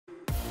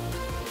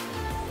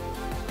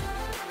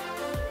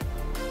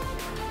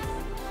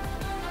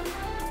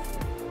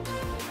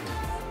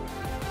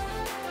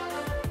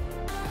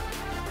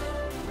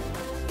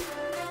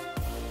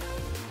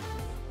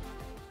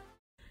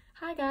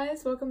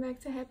guys, welcome back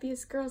to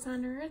Happiest Girls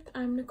on Earth.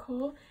 I'm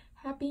Nicole.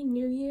 Happy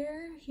New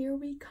Year. Here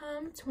we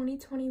come,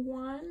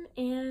 2021,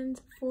 and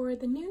for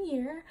the new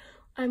year,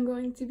 I'm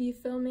going to be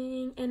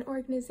filming an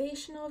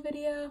organizational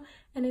video,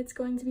 and it's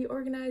going to be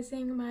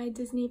organizing my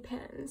Disney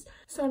pins.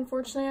 So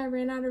unfortunately, I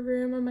ran out of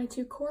room on my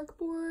two cork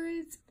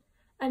boards,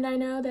 and I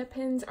know that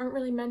pins aren't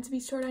really meant to be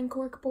stored on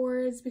cork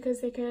boards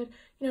because they could,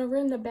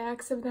 ruin the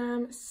backs of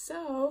them.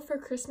 So for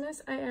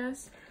Christmas, I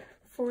asked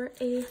for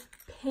a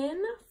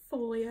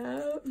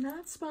PinFolio,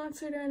 not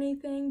sponsored or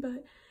anything,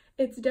 but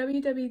it's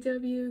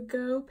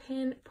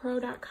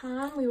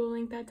www.gopinpro.com. We will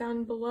link that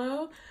down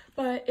below,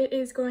 but it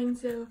is going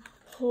to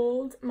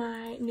hold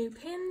my new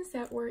pins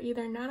that were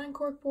either not on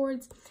cork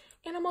boards,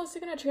 and I'm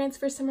also going to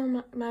transfer some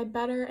of my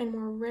better and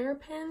more rare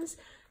pins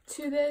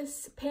to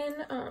this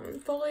pin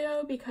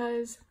folio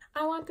because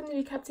I want them to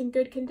be kept in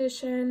good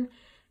condition,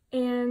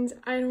 and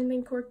I don't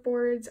think cork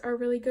boards are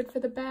really good for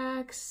the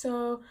backs,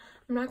 so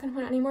I'm not going to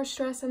put any more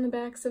stress on the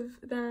backs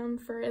of them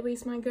for at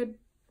least a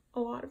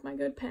lot of my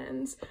good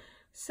pins.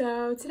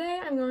 So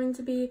today I'm going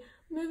to be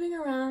moving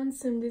around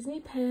some Disney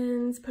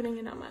pins, putting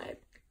it on my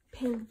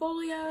pin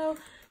folio,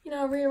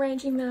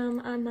 rearranging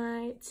them on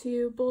my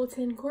two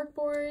bulletin cork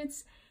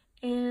boards,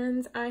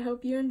 and I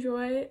hope you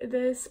enjoy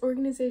this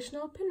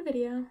organizational pin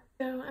video.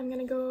 So I'm going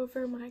to go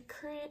over my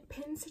current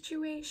pin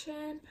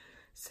situation.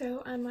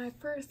 So on my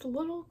first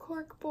little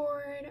cork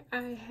board,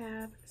 I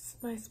have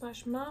my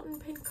Splash Mountain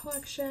pin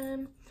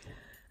collection.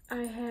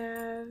 I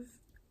have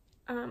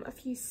a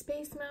few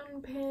Space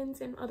Mountain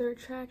pins and other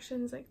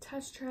attractions like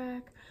Test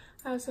Track.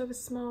 I also have a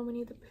small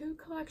Winnie the Pooh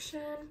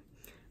collection,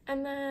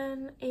 and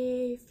then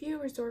a few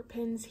resort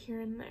pins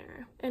here and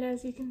there. And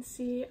as you can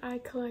see, I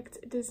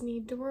collect Disney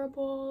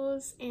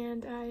Doorables,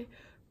 and I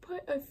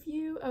put a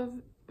few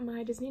of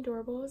my Disney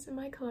Doorables in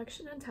my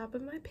collection on top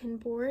of my pin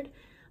board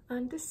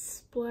on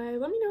display.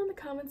 Let me know in the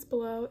comments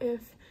below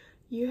if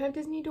you have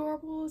Disney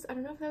Doorables. I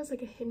don't know if that was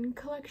like a hidden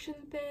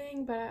collection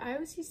thing, but I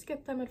always used to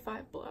get them at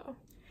Five Below.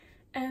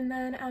 And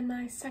then on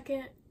my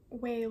second,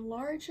 way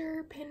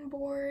larger pin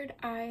board,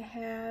 I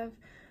have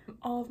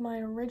all of my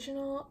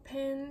original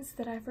pins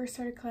that I first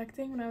started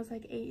collecting when I was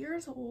like 8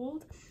 years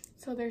old.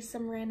 So there's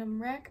some random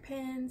rack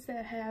pins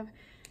that have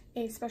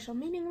a special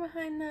meaning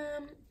behind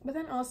them, but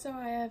then also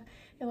I have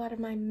a lot of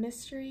my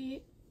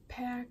mystery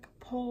pack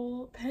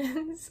pull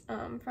pins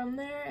from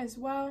there as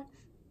well.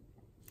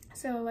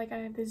 So like I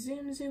have the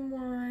Zoom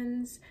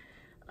ones,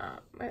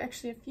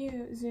 actually a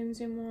few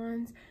Zoom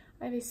ones.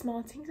 I have a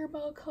small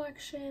Tinkerbell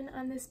collection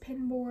on this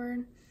pin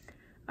board.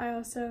 I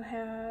also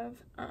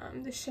have I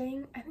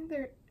think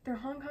they're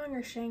Hong Kong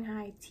or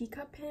Shanghai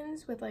teacup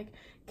pins with like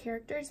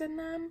characters in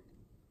them.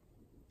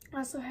 I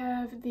also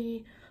have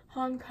the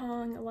Hong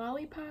Kong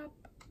lollipop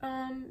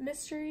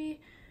mystery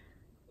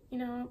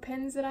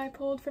pins that I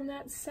pulled from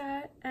that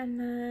set, and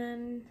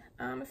then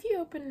a few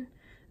open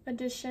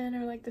edition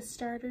or like the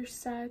starter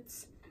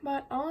sets.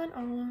 But all in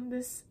all,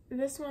 this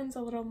one's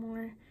a little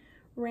more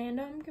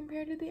random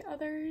compared to the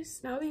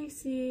others. Now that you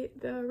see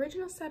the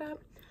original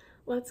setup,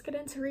 let's get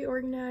into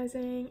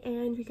reorganizing,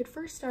 and we could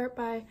first start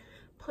by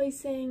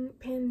placing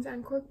pins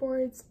on cork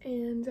boards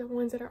and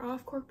ones that are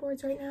off cork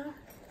boards right now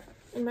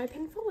in my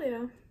pin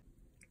folio.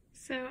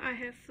 So I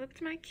have flipped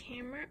my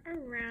camera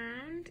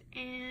around,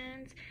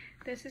 and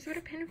this is what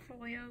a pin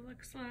folio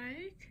looks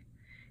like.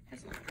 It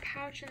has a little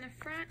pouch in the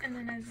front and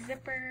then a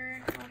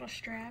zipper, a little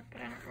strap,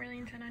 but I don't really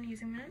intend on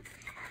using that.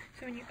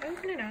 So when you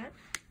open it up,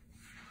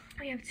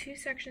 we have two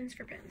sections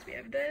for pins. We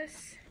have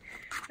this,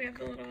 we have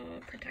the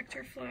little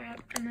protector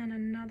flap, and then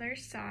another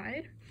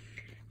side.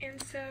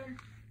 And so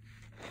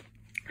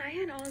I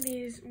had all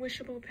these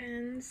wishable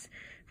pins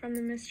from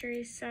the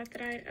mystery set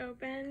that I had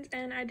opened,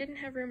 and I didn't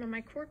have room on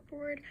my cork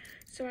board,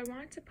 so I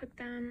wanted to put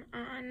them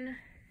on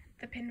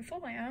the pin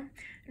folio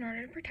in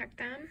order to protect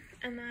them.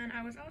 And then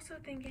I was also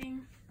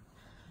thinking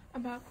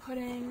about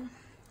putting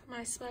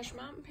my Splash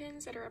Mountain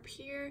pins that are up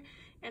here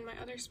and my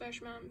other Splash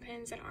Mountain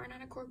pins that aren't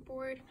on a cork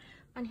board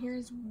on here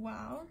as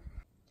well.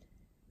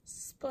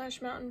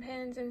 Splash Mountain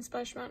pins and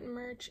Splash Mountain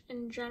merch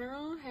in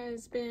general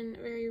has been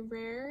very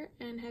rare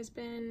and has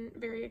been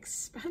very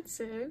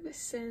expensive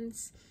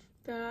since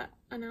the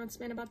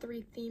announcement about the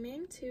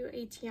retheming to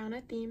a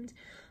Tiana themed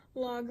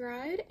log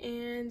ride,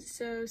 and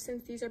so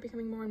since these are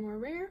becoming more and more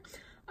rare,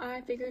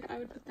 I figured I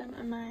would put them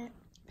on my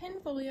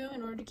pin folio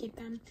in order to keep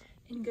them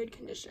in good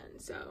condition.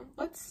 So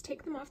let's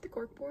take them off the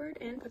cork board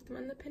and put them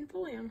in the pin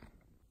folio.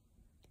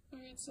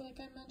 Alright, so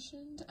like I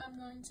mentioned, I'm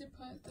going to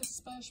put the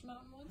Splash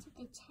Mountain ones at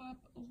the top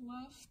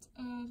left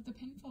of the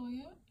pin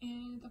folio,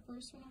 and the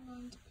first one I'm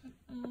going to put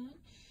on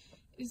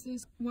is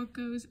this What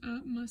Goes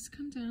Up Must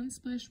Come Down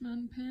Splash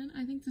Mountain pin.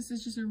 I think this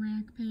is just a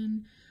rack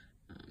pin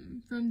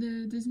from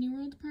the Disney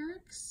World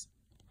parks.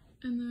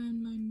 And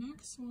then my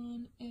next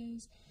one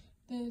is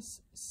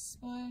this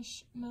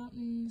Splash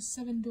Mountain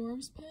Seven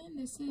Dwarfs pin.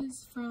 This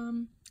is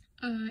from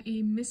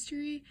a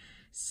mystery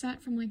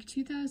set from like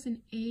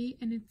 2008,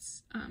 and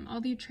it's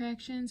all the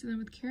attractions and then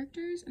with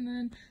characters. And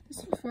then this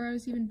is before I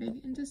was even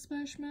big into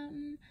Splash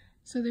Mountain,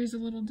 so there's a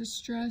little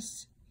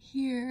distress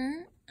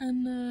here.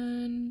 And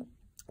then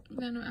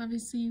Then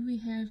obviously we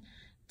have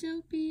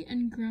Dopey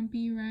and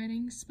Grumpy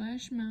riding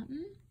Splash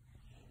Mountain.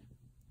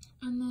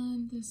 And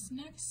then this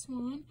next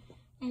one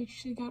I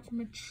actually got from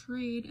a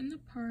trade in the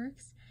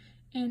parks,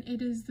 and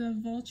it is the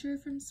Vulture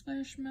from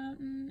Splash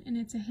Mountain, and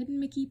it's a hidden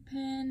Mickey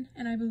pin,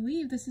 and I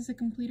believe this is a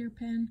completer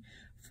pin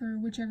for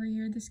whichever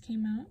year this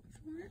came out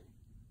for.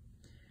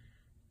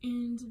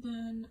 And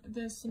then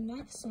this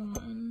next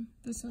one,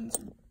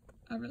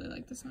 I really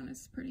like this one,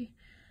 it's pretty.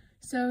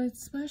 So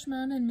it's Splash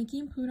Mountain and Mickey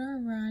and Pluto are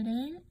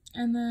riding,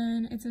 and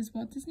then it says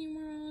Walt Disney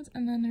World,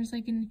 and then there's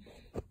like an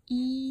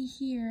E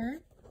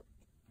here,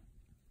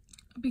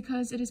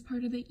 because it is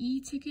part of the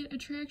e-ticket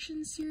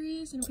attraction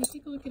series. And if we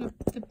take a look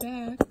at the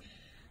back,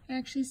 it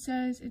actually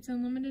says it's a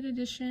limited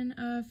edition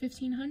of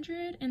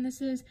 1500, and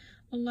this is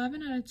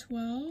 11 out of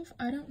 12.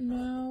 I don't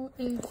know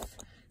if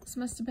this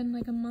must have been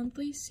like a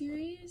monthly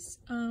series,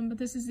 but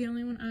this is the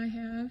only one I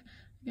have.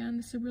 Again,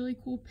 this is a really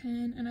cool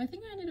pin, and I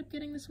think I ended up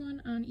getting this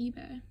one on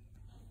eBay.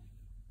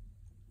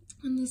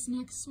 And this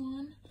next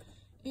one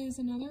is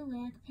another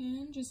rack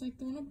pin, just like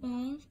the one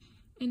above.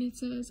 And it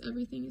says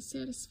everything is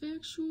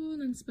satisfactual,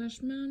 and then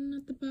Splash Mountain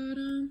at the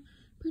bottom.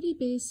 Pretty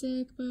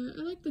basic, but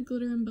I like the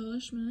glitter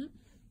embellishment.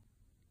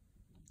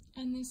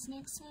 And this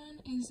next one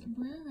is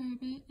Brer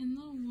Rabbit in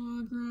the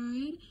Log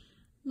Ride.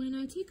 When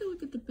I take a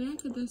look at the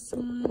back of this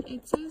one,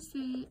 it says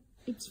that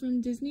it's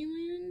from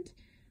Disneyland.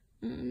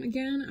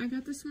 Again, I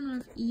got this one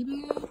off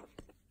eBay,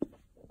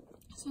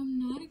 so I'm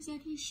not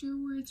exactly sure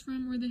where it's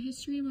from or the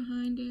history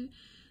behind it,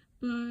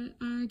 but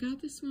I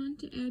got this one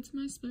to add to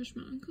my Splash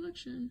Mountain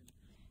collection.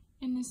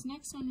 And this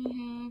next one we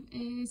have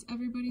is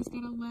Everybody's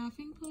Got a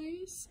Laughing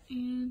Place,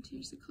 and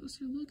here's a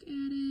closer look at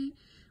it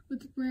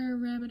with Brer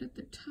Rabbit at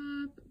the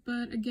top.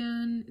 But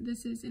again,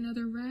 this is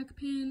another rack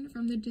pin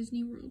from the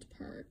Disney World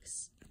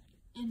parks.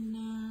 And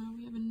now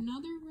we have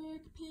another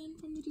rack pin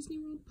from the Disney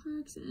World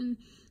parks, and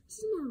this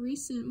is more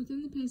recent,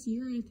 within the past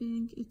year I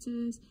think. It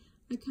says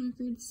I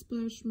conquered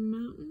Splash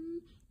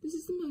Mountain. This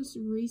is the most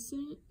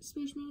recent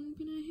Splash Mountain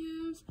pin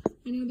I have.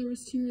 I know there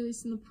was 2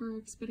 released in the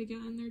parks, but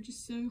again, they're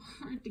just so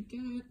hard to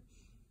get.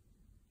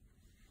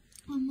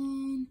 And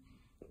then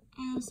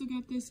I also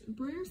got this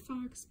Brer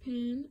Fox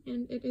pin,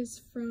 and it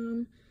is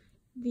from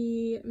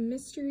the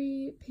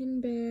mystery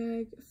pin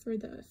bag for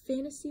the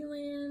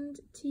Fantasyland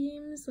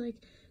teams, like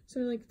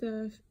sort of like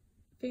the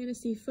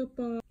fantasy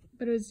football,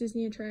 but it was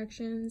Disney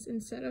attractions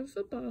instead of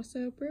football,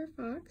 so Brer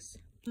Fox.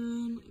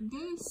 And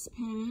this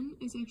pen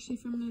is actually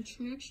from an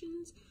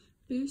attractions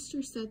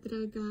booster set that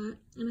I got,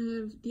 and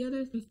I have the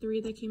other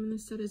 3 that came in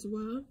this set as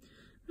well.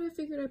 But I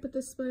figured I'd put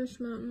the Splash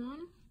Mountain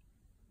one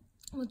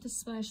with the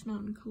Splash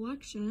Mountain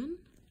collection.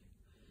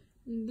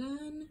 And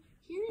then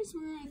here's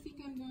where I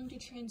think I'm going to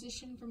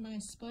transition from my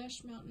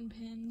Splash Mountain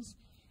pins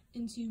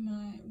into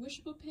my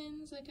wishable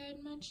pins, like I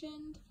had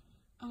mentioned.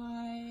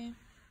 I'm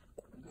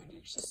going to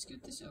actually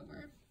scoot this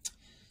over.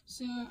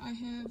 So I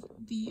have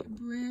the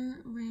Brer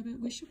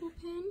Rabbit wishable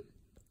pin.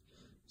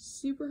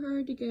 Super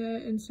hard to get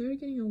and started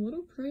getting a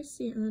little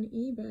pricey on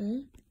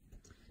eBay.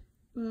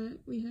 But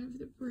we have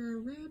the Brer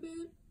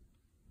Rabbit.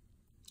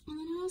 And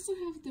then I also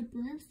have the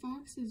Brer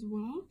Fox as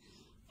well.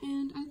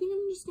 And I think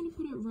I'm just going to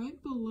put it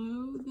right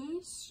below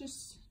this,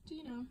 just to,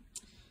 you know,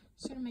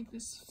 sort of make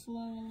this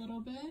flow a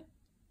little bit.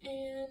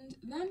 And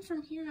then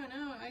from here on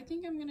out, I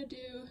think I'm going to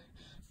do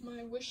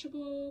my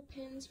wishable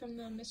pins from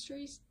the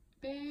mystery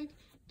bag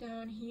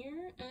down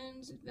here,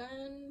 and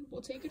then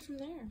we'll take it from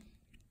there.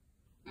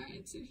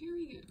 Alright, so here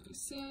we go.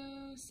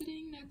 So,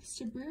 sitting next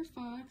to Brer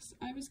Fox,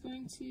 I was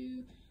going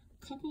to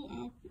couple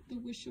up the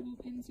wishable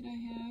pins that I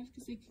have,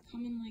 because they could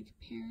come in like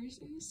pairs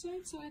in this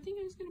side. So I think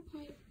I was going to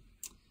put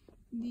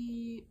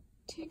the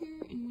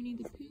Tigger and Winnie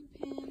the Pooh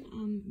pin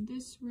on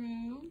this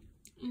row,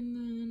 and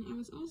then I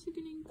was also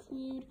going to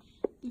include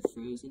the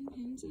Frozen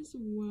pins as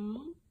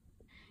well.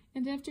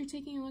 And after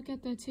taking a look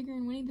at the Tigger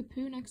and Winnie the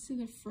Pooh next to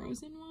the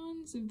Frozen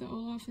ones of the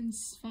Olaf and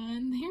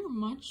Sven, they are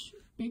much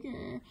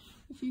bigger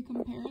if you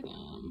compare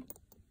them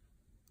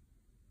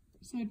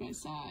side by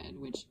side,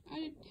 which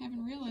I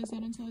haven't realized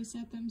that until I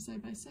sat them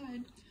side by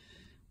side.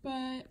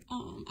 But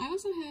I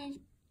also have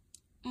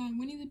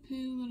Winnie the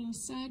Pooh little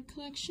side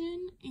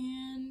collection,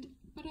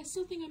 but I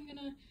still think I'm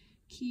gonna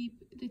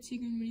keep the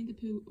Tigger and Winnie the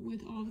Pooh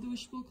with all of the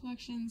wishable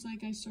collections,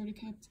 like I sort of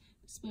kept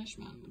Splash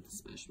Mountain with the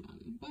Splash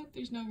Mountain, but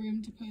there's no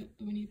room to put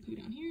the Winnie the Pooh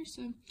down here,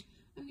 so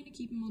I'm going to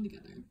keep them all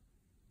together.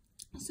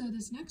 So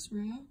this next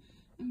row,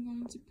 I'm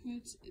going to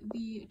put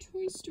the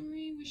Toy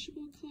Story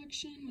wishable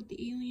collection with the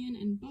Alien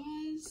and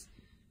Buzz,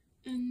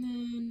 and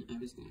then I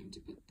was going to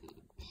put the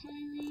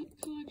Pirate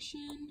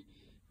collection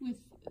with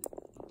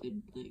the,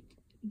 like,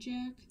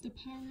 Jack the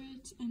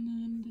Pirate, and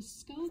then the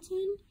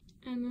Skeleton,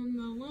 and then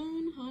the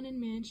Lone Haunted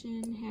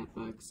Mansion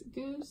Hatbox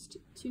Ghost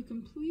to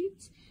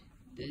complete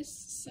this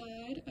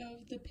side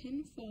of the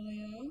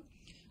PinFolio.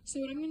 So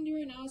what I'm going to do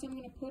right now is I'm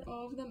going to put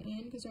all of them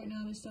in, because right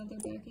now they still have their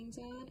backings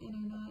on and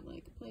are not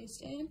like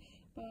placed in,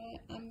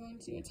 but I'm going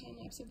to do a time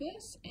lapse of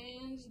this,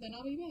 and then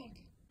I'll be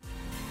back.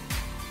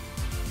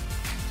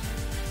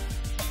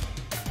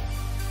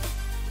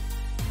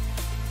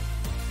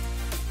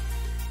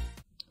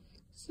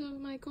 So So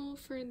my goal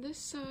for this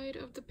side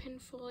of the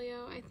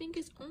PinFolio, I think,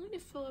 is only to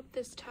fill up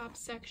this top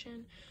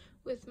section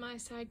with my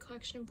side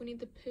collection of Winnie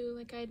the Pooh,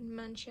 like I had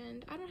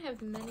mentioned. I don't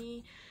have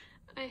many.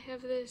 I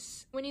have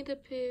this Winnie the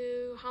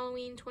Pooh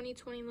Halloween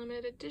 2020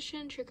 limited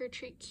edition Trick or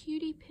Treat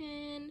Cutie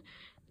pin.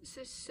 This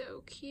is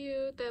so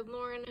cute that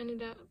Lauren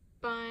ended up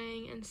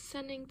buying and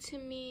sending to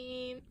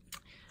me.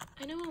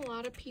 I know a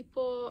lot of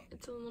people,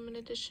 it's a limited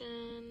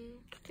edition.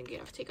 I think you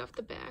have to take off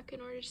the back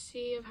in order to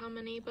see of how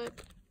many,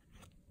 but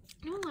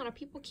I know a lot of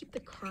people keep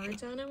the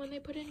cards on it when they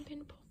put it in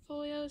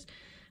PinFolios,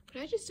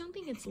 but I just don't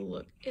think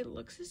it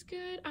looks as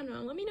good. I don't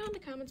know. Let me know in the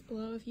comments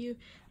below if you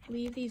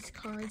leave these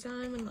cards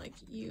on when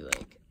you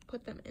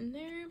put them in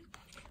there,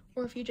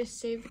 or if you just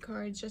save the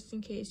cards just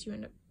in case you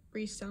end up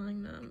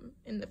reselling them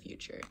in the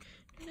future.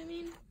 You know what I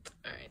mean?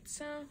 Alright,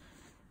 so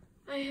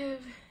I have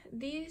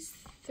these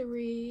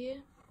 3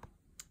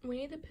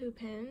 Winnie the Pooh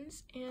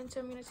pins, and so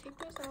I'm going to take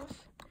those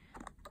off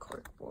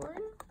corkboard.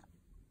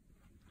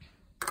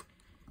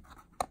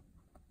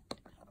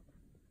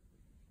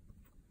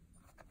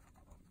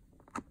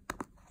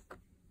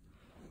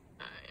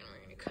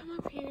 Come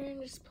up here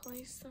and just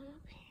place them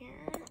up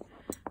here.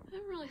 I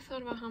haven't really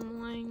thought about how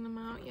I'm laying them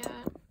out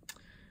yet.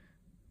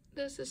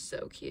 This is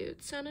so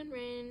cute. Sun and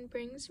rain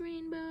brings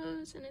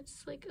rainbows, and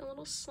it's like a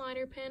little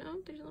slider pin.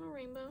 Oh, there's a little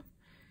rainbow.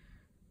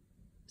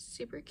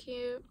 Super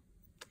cute.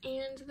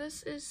 And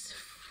this is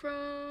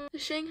from the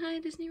Shanghai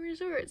Disney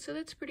Resort, so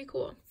that's pretty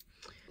cool.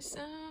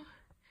 So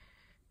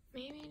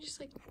maybe just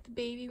like the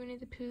baby Winnie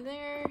the Pooh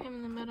there, him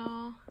in the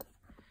middle,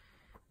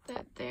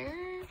 that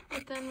there,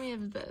 but then we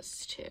have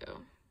this too.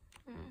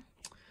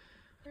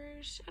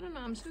 I don't know,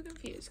 I'm so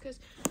confused because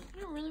I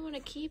don't really want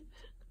to keep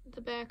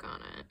the back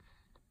on it.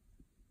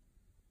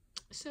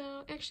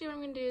 So actually what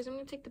I'm going to do is I'm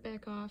going to take the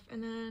back off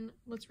and then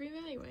let's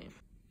reevaluate.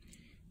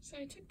 So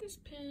I took this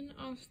pin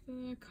off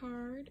the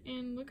card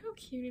and look how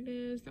cute it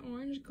is. The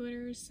orange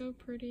glitter is so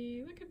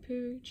pretty. Look at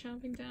Pooh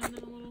chomping down on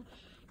a little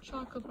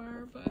chocolate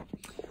bar, but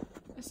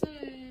I said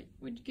I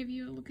would give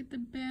you a look at the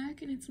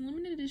back, and it's a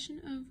limited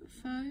edition of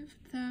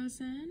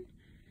 5,000.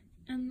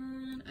 And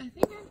then I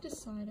think I've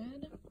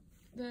decided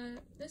that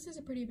this is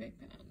a pretty big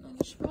pen.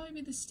 That should probably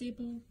be the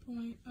staple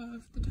point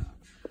of the top.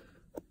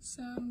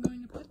 So I'm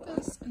going to put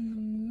this in the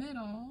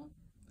middle.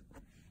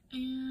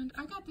 And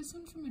I got this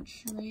one from a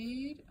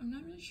trade. I'm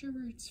not really sure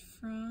where it's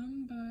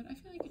from, but I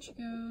feel like it should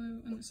go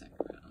in the second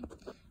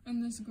row.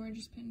 And this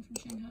gorgeous pin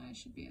from Shanghai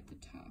should be at the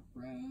top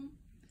row.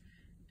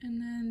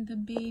 And then the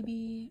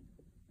baby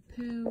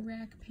Pooh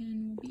rack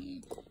pin will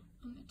be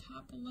on the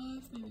top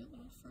left, maybe a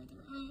little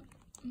further up.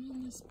 And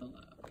then this below.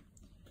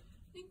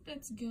 I think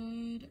that's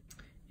good.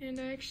 And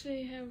I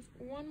actually have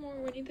one more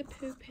Winnie the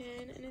Pooh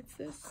pin, and it's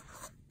this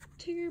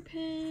Tigger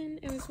pin.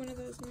 It was one of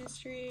those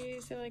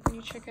mysteries that, like, when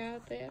you check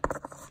out, they have...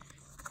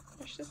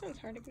 Gosh, this one's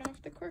hard to get off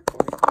the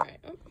corkboard. Alright,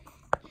 oh.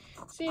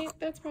 See,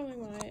 that's probably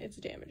why it's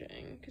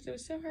damaging, because it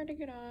was so hard to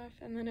get off,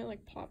 and then it,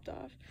 like, popped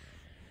off.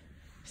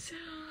 So,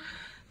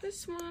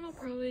 this one will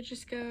probably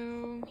just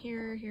go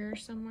here or here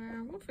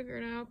somewhere. We'll figure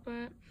it out,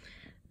 but...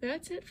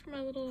 that's it for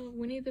my little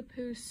Winnie the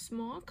Pooh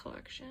small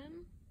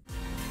collection.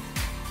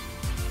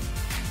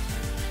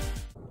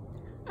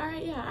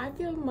 Alright, yeah, I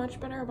feel much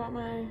better about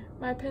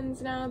my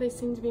pins now. They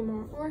seem to be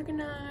more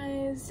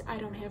organized. I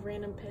don't have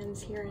random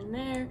pins here and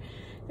there.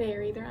 They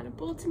are either on a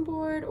bulletin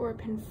board or a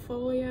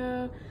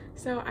PinFolio.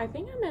 So I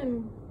think I'm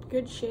in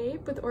good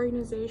shape with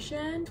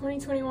organization.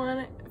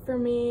 2021 for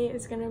me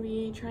is going to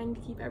be trying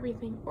to keep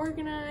everything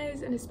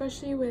organized, and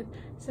especially with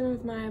some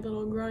of my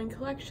little growing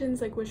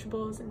collections like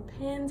wishables and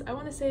pins, I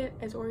want to say it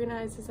as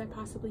organized as I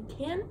possibly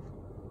can.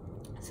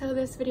 So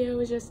this video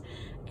was just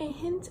a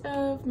hint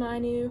of my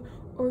new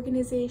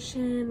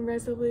organization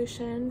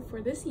resolution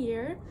for this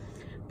year.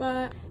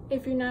 But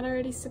if you're not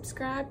already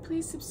subscribed,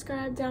 please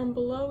subscribe down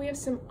below. We have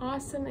some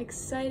awesome,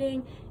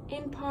 exciting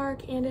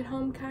in-park and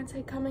at-home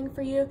content coming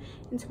for you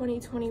in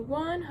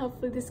 2021.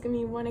 Hopefully this is gonna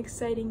be one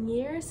exciting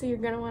year, so you're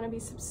gonna want to be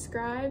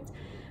subscribed.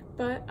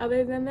 But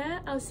other than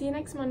that, I'll see you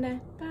next Monday.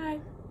 Bye.